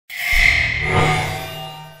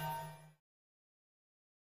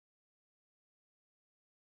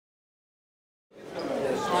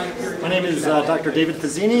name is Dr. David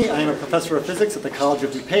Fazzini. I am a professor of physics at the College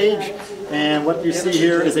of DuPage, and what you see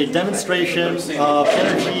here is a demonstration of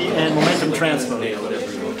energy and momentum transfer.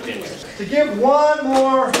 To give one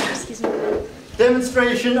more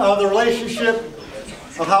demonstration of the relationship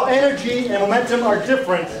of how energy and momentum are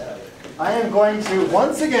different, I am going to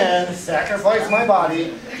once again sacrifice my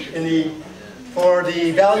body for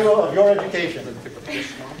the value of your education.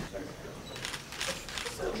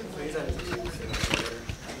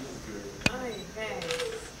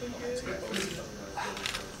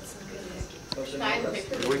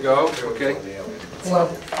 Here we go. Okay. Hello.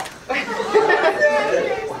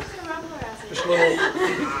 Just a little.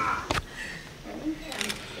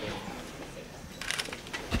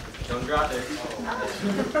 Don't drop it.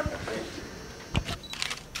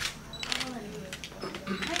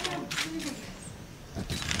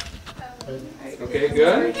 Okay,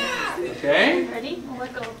 good. Okay. Ready? I'll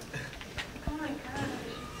let go. Oh my god.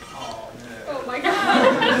 Oh, Oh my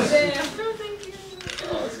god. Damn.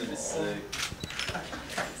 Oh, it's gonna be sick.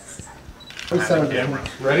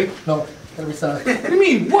 Ready? No, gotta be silent. What do you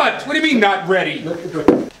mean, what? What do you mean not ready?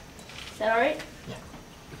 Is that alright?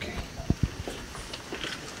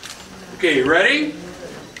 Okay, you ready?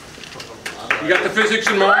 You got the physics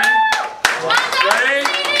in mind? Ready?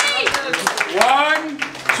 1,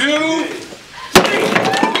 2, 3.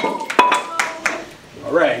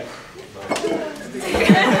 All right.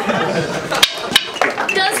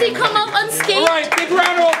 Does he come up unscathed? All right, big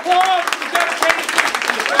round of applause for the dedicated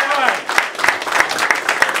teachers. All right.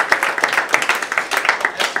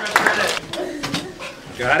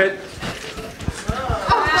 Got it?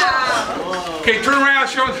 Okay, turn around,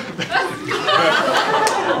 show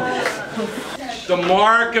the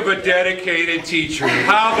mark of a dedicated teacher.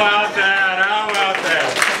 How about that?